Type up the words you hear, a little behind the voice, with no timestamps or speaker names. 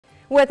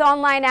With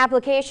online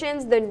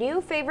applications, the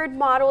new favorite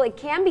model, it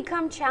can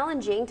become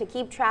challenging to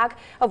keep track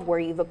of where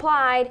you've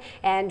applied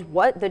and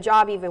what the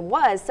job even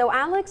was. So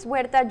Alex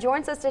Huerta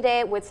joins us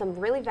today with some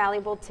really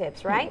valuable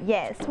tips, right?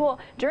 Yes. Well,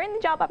 during the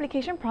job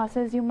application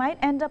process, you might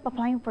end up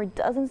applying for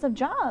dozens of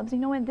jobs,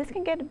 and this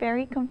can get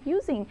very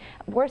confusing.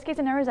 Worst case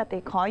scenario is that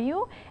they call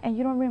you and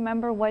you don't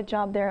remember what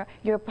job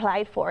you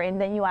applied for, and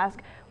then you ask,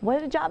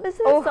 what job is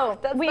this? Oh, so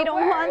that's we the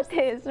don't worst. want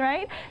this,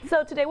 right?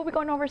 So today we'll be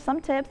going over some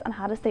tips on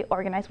how to stay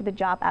organized with the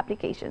job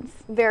applications.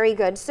 Very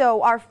good.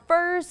 So our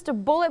first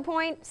bullet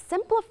point,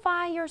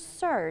 simplify your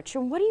search.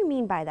 What do you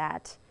mean by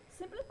that?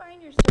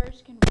 Simplifying your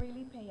search can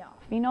really pay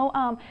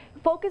off.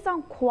 Focus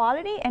on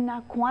quality and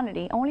not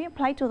quantity. Only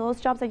apply to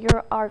those jobs that you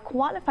are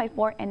qualified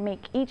for and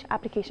make each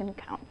application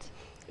count.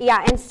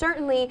 Yeah, and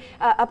certainly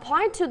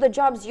apply to the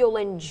jobs you'll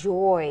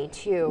enjoy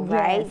too,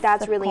 right? Yes,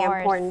 That's of really course.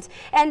 important.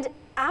 And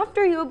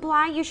after you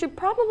apply, you should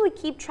probably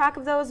keep track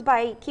of those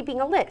by keeping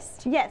a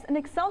list. Yes, an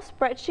Excel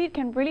spreadsheet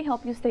can really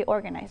help you stay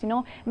organized.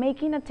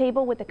 Making a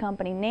table with the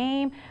company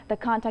name, the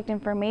contact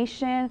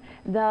information,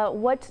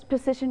 what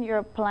position you're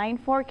applying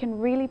for can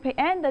really pay,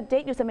 and the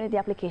date you submitted the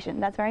application.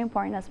 That's very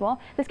important as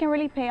well. This can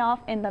really pay off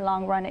in the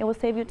long run. It will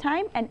save you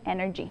time and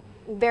energy.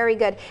 Very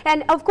good.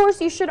 And of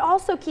course, you should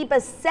also keep a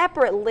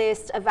separate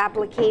list of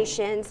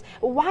applications.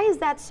 Why is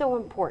that so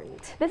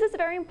important? This is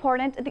very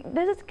important.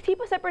 Keep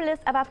a separate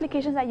list of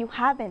applications that you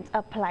haven't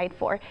applied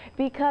for,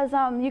 because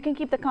you can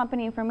keep the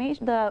company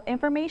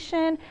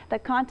information, the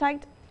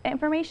contact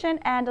information,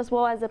 and as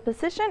well as the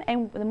position,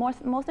 and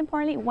most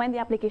importantly, when the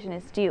application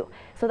is due.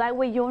 So that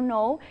way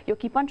you'll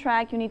keep on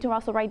track. You need to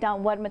also write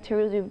down what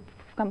materials you've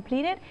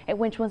completed and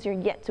which ones you're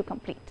yet to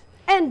complete.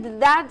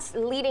 And that's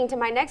leading to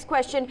my next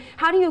question.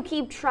 How do you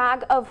keep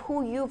track of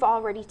who you've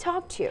already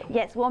talked to?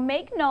 Yes, well,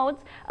 make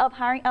notes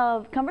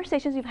of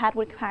conversations you've had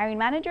with hiring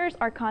managers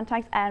or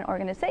contacts at an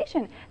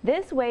organization.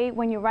 This way,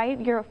 when you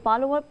write your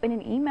follow-up in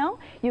an email,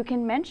 you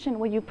can mention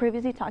what you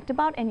previously talked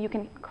about, and you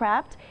can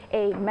craft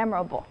a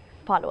memorable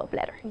follow-up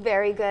letter.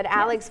 Very good,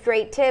 Alex. Yes.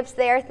 Great tips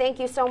there. Thank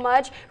you so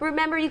much.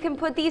 Remember, you can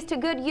put these to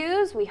good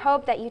use. We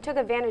hope that you took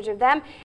advantage of them.